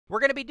We're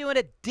going to be doing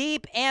a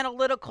deep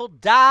analytical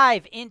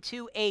dive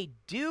into a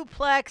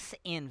duplex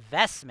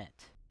investment.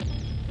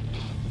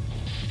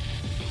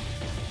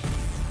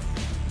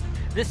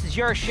 This is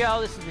your show.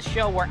 This is the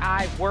show where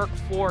I work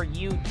for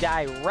you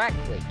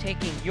directly,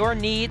 taking your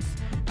needs.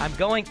 I'm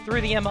going through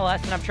the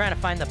MLS and I'm trying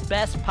to find the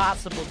best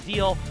possible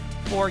deal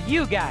for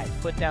you guys.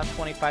 Put down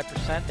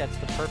 25%. That's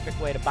the perfect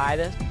way to buy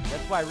this.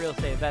 That's why real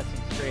estate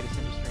investing is the greatest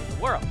industry in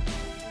the world.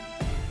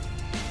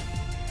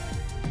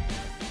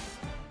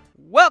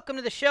 Welcome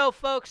to the show,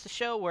 folks, the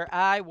show where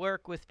I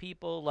work with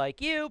people like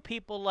you,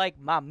 people like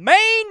my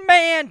main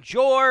man,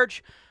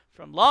 George,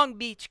 from Long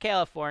Beach,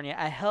 California.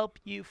 I help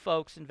you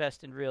folks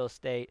invest in real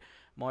estate.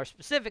 More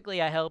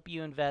specifically, I help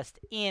you invest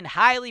in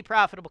highly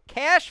profitable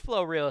cash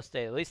flow real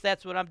estate. At least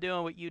that's what I'm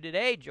doing with you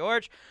today,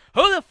 George.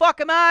 Who the fuck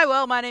am I?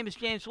 Well, my name is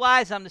James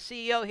Wise. I'm the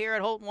CEO here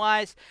at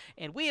HoltonWise,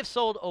 and we have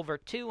sold over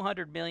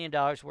 $200 million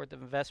worth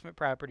of investment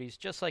properties,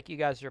 just like you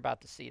guys are about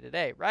to see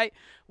today, right?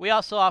 We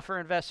also offer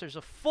investors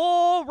a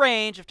full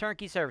range of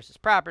turnkey services: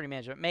 property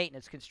management,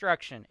 maintenance,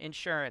 construction,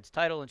 insurance,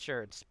 title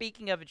insurance.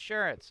 Speaking of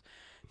insurance,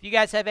 if you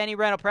guys have any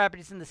rental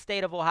properties in the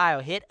state of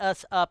Ohio, hit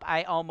us up.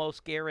 I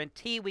almost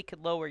guarantee we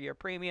could lower your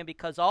premium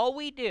because all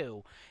we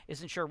do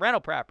is insure rental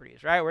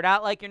properties, right? We're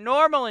not like your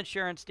normal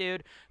insurance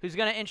dude who's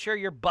going to insure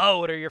your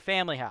boat or your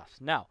family house.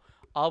 No.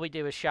 All we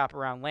do is shop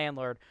around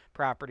landlord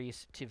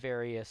properties to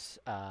various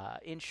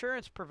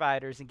insurance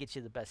providers and get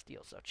you the best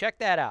deal. So check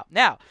that out.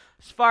 Now,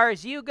 as far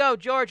as you go,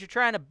 George, you're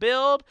trying to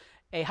build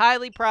a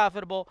highly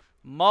profitable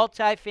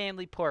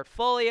multifamily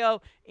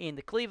portfolio in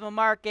the Cleveland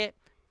market.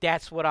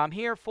 That's what I'm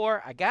here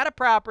for. I got a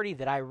property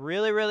that I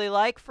really, really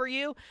like for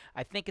you.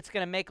 I think it's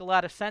going to make a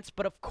lot of sense.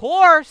 But, of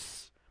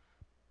course,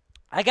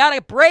 I got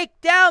to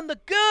break down the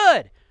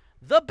good,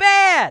 the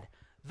bad,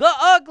 the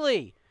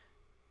ugly,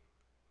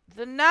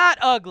 the not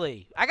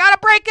ugly. I got to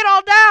break it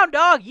all down,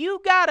 dog.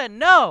 You got to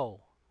know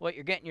what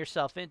you're getting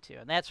yourself into.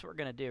 And that's what we're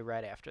going to do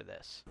right after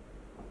this.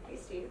 Hey,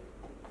 Steve.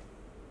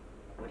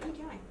 What are you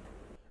doing?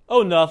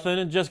 Oh,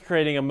 nothing. Just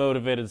creating a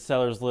motivated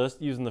sellers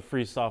list using the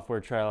free software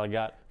trial I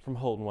got from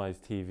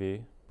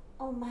HoltonWiseTV.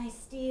 Oh my,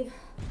 Steve.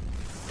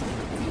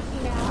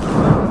 Take me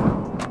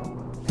out.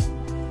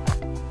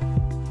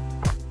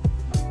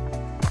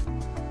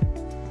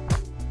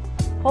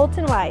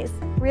 HoltonWise,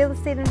 real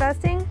estate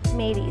investing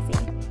made easy.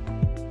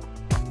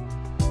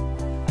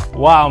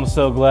 Wow, I'm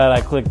so glad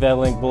I clicked that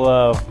link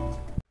below.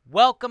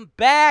 Welcome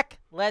back.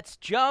 Let's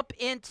jump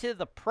into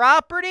the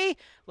property.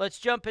 Let's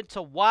jump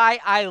into why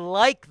I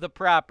like the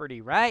property,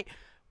 right?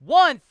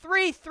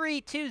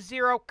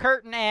 13320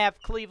 Kirton Ave,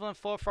 Cleveland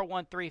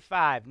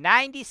 44135.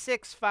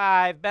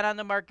 96.5. Been on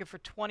the market for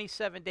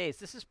 27 days.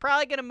 This is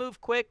probably going to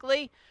move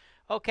quickly,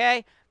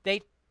 okay?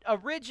 They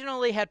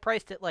originally had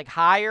priced it like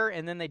higher,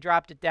 and then they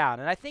dropped it down.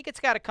 And I think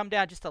it's got to come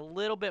down just a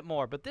little bit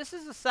more. But this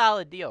is a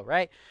solid deal,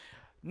 right?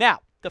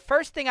 Now, the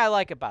first thing I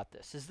like about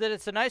this is that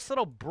it's a nice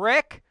little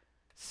brick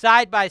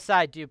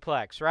side-by-side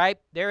duplex, right?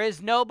 There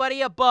is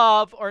nobody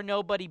above or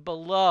nobody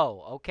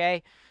below,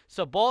 okay?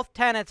 So both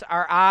tenants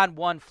are on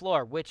one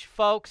floor, which,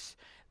 folks,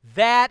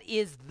 that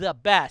is the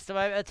best.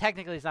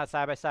 Technically, it's not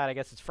side-by-side. I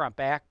guess it's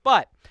front-back.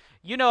 But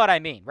you know what I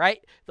mean,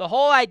 right? The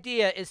whole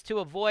idea is to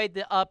avoid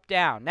the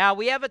up-down. Now,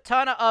 we have a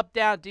ton of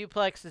up-down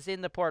duplexes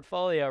in the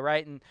portfolio,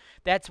 right? And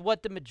that's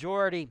what the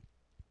majority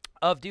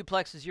of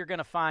duplexes you're going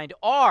to find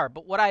are.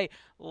 But what I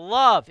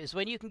love is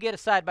when you can get a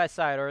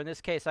side-by-side, or in this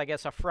case, I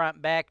guess a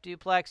front-back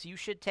duplex, you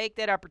should take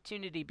that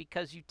opportunity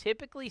because you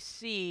typically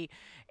see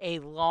a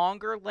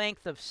longer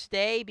length of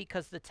stay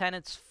because the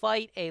tenants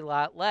fight a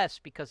lot less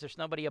because there's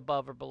nobody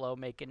above or below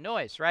making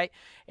noise, right?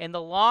 And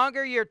the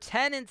longer your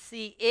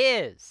tenancy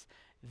is,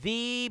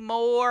 the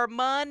more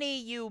money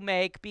you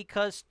make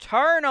because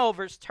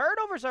turnovers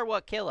are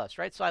what kill us,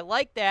 right? So I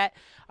like that.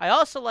 I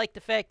also like the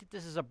fact that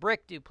this is a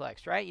brick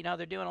duplex, right? You know,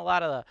 they're doing a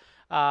lot of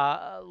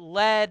the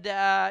lead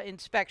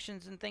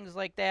inspections and things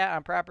like that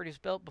on properties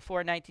built before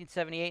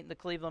 1978 in the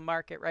Cleveland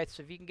market, right?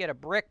 So if you can get a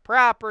brick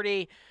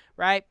property,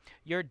 right,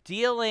 you're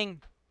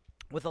dealing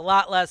with a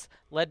lot less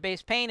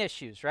lead-based paint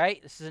issues,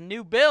 right? This is a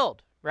new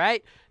build,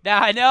 right?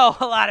 Now, I know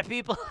a lot of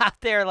people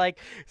out there, like,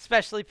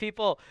 especially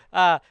people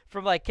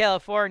from, like,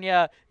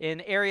 California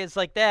in areas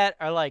like that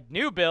are like,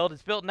 new build,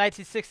 it's built in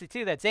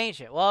 1962, that's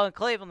ancient. Well, in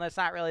Cleveland, that's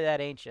not really that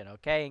ancient,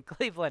 okay? In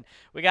Cleveland,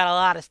 we got a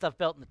lot of stuff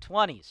built in the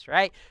 20s,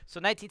 right? So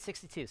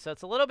 1962, so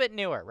it's a little bit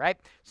newer, right?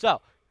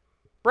 So,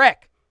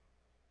 brick,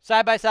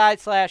 side-by-side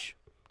slash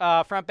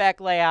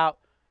front-back layout,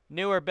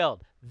 newer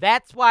build.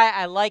 That's why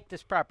I like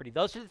this property.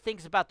 Those are the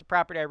things about the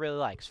property I really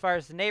like. As far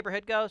as the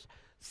neighborhood goes,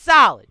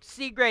 solid,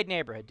 C-grade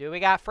neighborhood, dude. We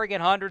got friggin'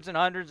 hundreds and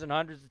hundreds and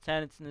hundreds of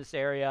tenants in this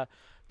area.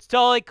 It's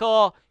totally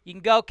cool. You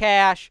can go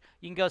cash.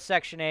 You can go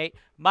Section 8.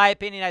 My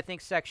opinion, I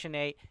think Section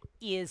 8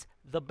 is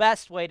the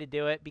best way to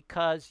do it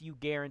because you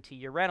guarantee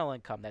your rental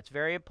income. That's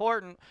very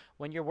important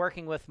when you're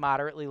working with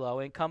moderately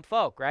low income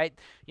folk, right?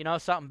 You know,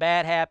 something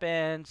bad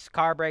happens,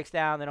 car breaks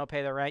down, they don't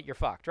pay their rent, you're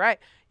fucked, right?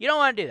 You don't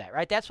want to do that,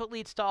 right? That's what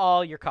leads to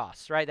all your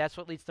costs, right? That's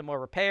what leads to more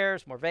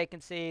repairs, more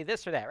vacancy,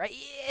 this or that, right?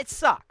 It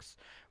sucks,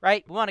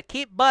 right? We want to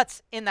keep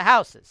butts in the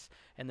houses.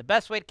 And the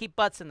best way to keep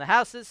butts in the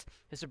houses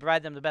is to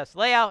provide them the best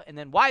layout. And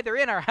then while they're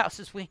in our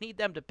houses, we need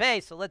them to pay.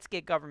 So let's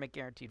get government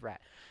guaranteed rent.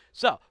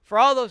 So for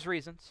all those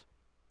reasons,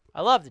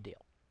 I love the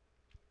deal.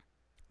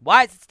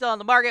 Why is it still on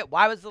the market?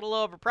 Why was it a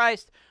little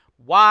overpriced?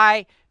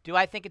 Why do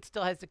I think it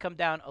still has to come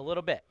down a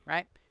little bit,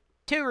 right?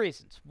 2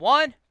 reasons.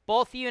 1,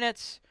 both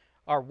units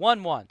are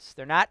 1-1s.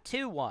 They're not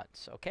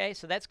 2-1s, okay?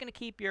 So that's going to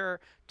keep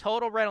your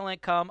total rental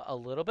income a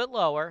little bit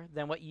lower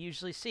than what you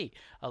usually see.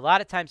 A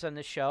lot of times on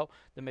this show,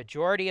 the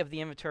majority of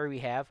the inventory we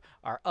have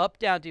are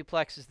up-down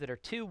duplexes that are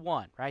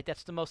 2-1, right?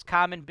 That's the most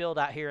common build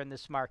out here in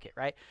this market,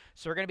 right?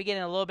 So we're going to be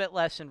getting a little bit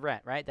less in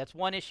rent, right? That's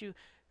one issue.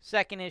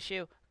 Second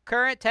issue,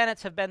 current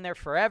tenants have been there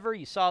forever.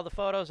 You saw the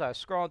photos. I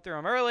was scrolling through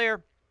them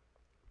earlier.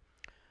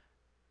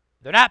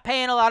 They're not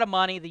paying a lot of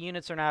money. The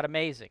units are not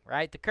amazing,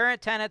 right? The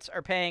current tenants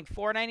are paying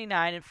 $4.99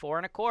 and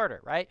 $4.25,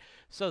 right?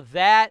 So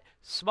that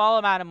small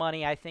amount of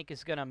money, I think,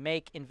 is going to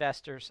make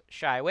investors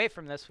shy away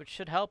from this, which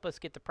should help us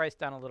get the price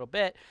down a little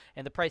bit.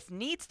 And the price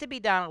needs to be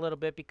down a little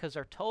bit because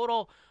our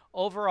total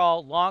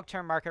overall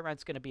long-term market rent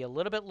is going to be a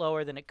little bit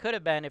lower than it could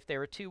have been if they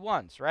were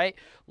 2-1s, right?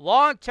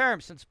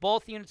 Long-term, since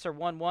both units are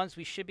 1-1s,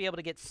 we should be able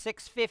to get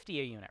 $650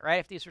 a unit,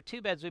 right? If these were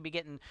 2-beds, we'd be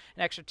getting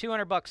an extra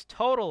 $200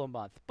 total a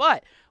month.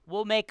 But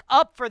we'll make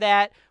up for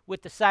that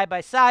with the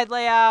side-by-side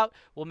layout.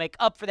 We'll make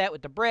up for that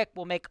with the brick.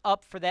 We'll make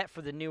up for that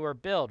for the newer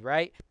build,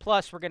 right?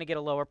 Plus, we're going to get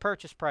a lower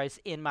purchase price,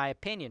 in my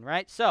opinion,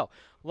 right? So,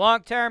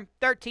 long-term,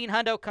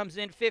 $1,300 comes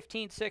in,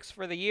 $15,600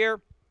 for the year.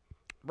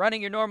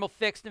 Running your normal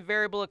fixed and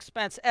variable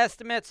expense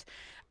estimates,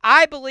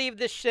 I believe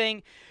this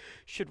thing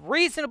should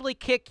reasonably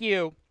kick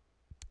you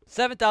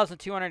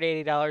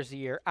 $7,280 a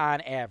year on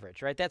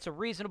average, right? That's a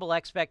reasonable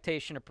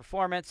expectation of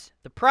performance.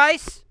 The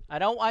price, I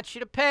don't want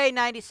you to pay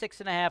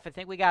 $96.5. I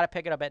think we got to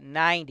pick it up at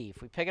 $90.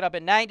 If we pick it up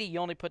at $90, you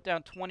only put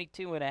down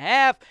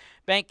 $22.5.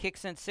 Bank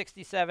kicks in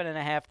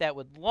 $67.5. That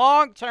would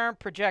long-term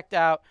project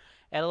out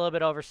at a little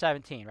bit over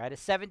 17, right? A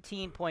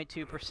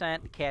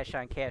 17.2%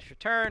 cash-on-cash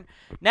return.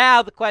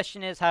 Now the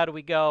question is, how do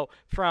we go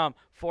from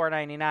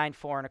 $4.99,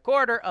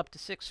 $4.25 up to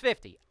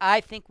 $6.50?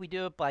 I think we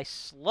do it by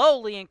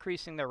slowly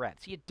increasing the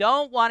rents. You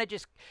don't want to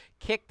just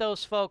kick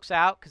those folks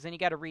out because then you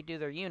got to redo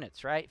their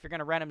units, right? If you're going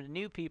to rent them to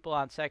new people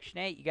on Section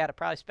 8, you got to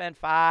probably spend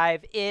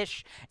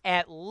 $5-ish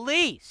at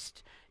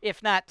least,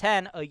 if not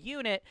 $10 a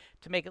unit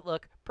to make it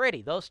look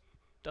pretty. Those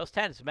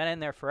tenants have been in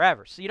there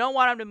forever. So you don't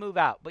want them to move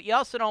out, but you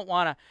also don't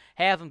want to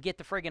have them get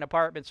the friggin'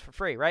 apartments for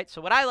free, right? So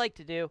what I like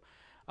to do,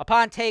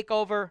 upon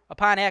takeover,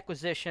 upon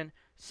acquisition,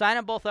 sign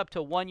them both up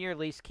to a 1-year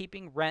lease,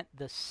 keeping rent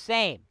the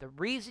same. The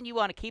reason you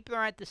want to keep the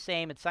rent the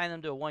same and sign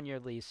them to a 1-year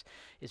lease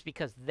is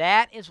because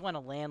that is when a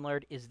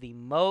landlord is the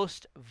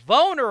most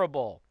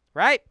vulnerable,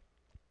 right?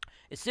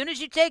 As soon as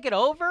you take it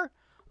over,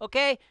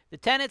 okay, the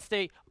tenants,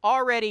 they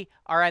already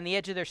are on the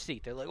edge of their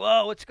seat. They're like,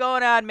 whoa, what's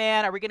going on,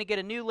 man? Are we going to get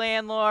a new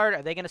landlord?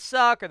 Are they going to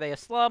suck? Are they a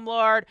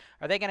slumlord?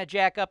 Are they going to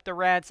jack up the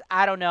rents?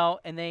 I don't know.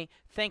 And they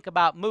think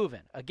about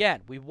moving.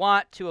 Again, we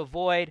want to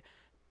avoid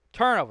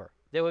turnover.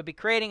 They would be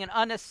creating an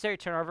unnecessary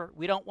turnover.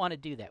 We don't want to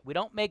do that. We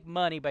don't make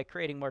money by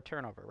creating more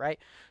turnover, right?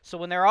 So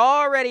when they're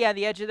already on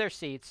the edge of their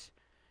seats,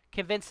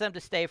 convince them to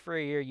stay for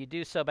a year. You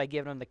do so by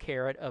giving them the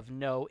carrot of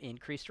no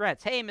increased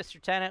rents. Hey,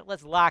 Mr. Tenant,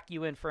 let's lock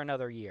you in for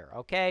another year,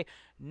 okay?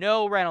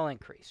 No rental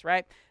increase,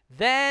 right?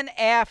 Then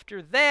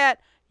after that,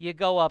 you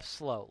go up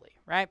slowly,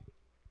 right?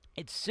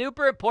 It's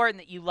super important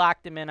that you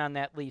lock them in on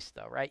that lease,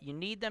 though, right? You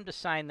need them to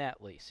sign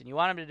that lease, and you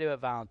want them to do it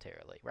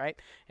voluntarily, right?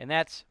 And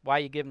that's why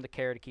you give them the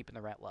carrot of keeping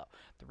the rent low.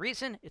 The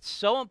reason it's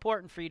so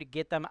important for you to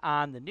get them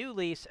on the new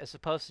lease as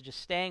opposed to just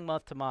staying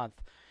month to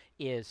month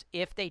is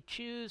if they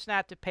choose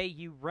not to pay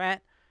you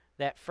rent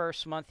that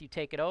first month you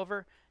take it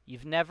over,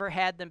 you've never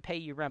had them pay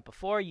you rent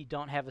before, you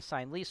don't have a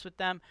signed lease with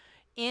them.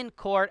 In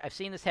court, I've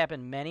seen this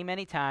happen many,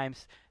 many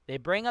times. They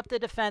bring up the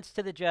defense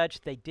to the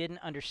judge. They didn't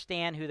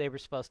understand who they were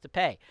supposed to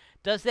pay.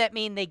 Does that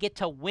mean they get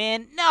to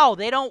win? No,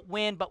 they don't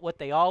win, but what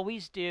they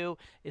always do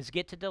is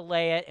get to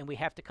delay it, and we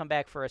have to come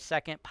back for a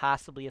second,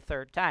 possibly a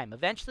third time.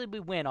 Eventually, we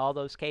win all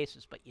those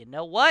cases, but you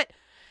know what?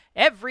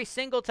 Every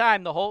single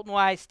time the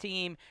HoltonWise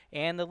team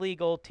and the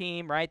legal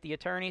team, right, the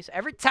attorneys,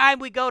 every time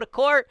we go to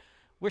court,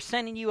 we're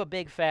sending you a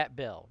big fat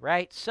bill,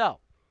 right? So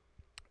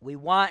we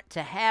want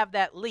to have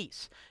that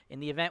lease. In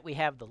the event we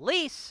have the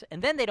lease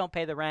and then they don't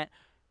pay the rent,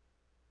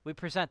 we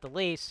present the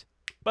lease,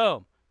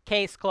 boom,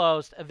 case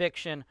closed,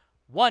 eviction,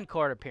 1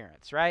 court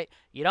appearance, right?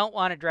 You don't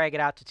want to drag it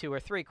out to 2 or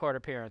 3 court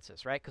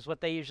appearances, right? Because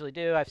what they usually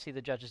do, I see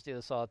the judges do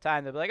this all the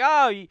time, they'll be like,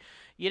 oh, you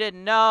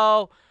didn't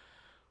know.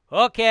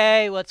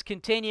 Okay, let's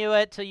continue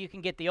it till you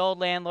can get the old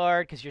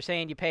landlord because you're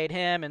saying you paid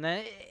him, and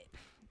then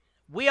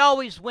we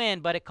always win,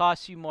 but it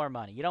costs you more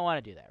money. You don't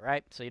want to do that,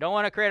 right? So you don't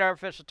want to create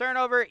artificial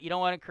turnover. You don't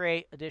want to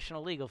create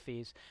additional legal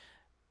fees.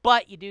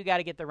 but you do got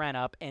to get the rent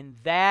up, and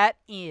that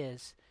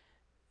is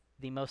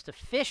the most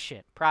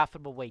efficient,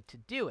 profitable way to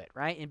do it,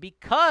 right? And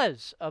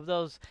because of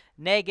those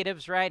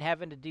negatives, right,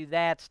 having to do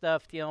that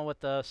stuff, dealing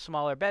with the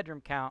smaller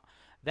bedroom count,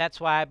 that's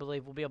why I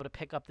believe we'll be able to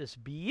pick up this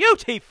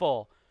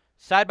beautiful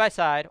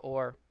side-by-side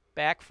or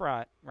back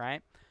front,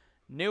 right,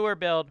 newer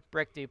build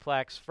brick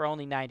duplex for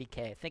only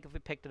 $90K. I think if we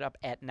picked it up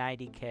at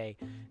 $90K,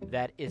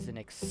 that is an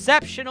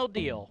exceptional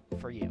deal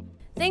for you.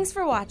 Thanks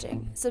for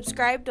watching.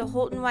 Subscribe to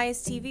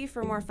HoltonWise TV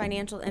for more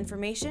financial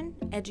information,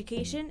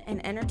 education,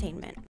 and entertainment.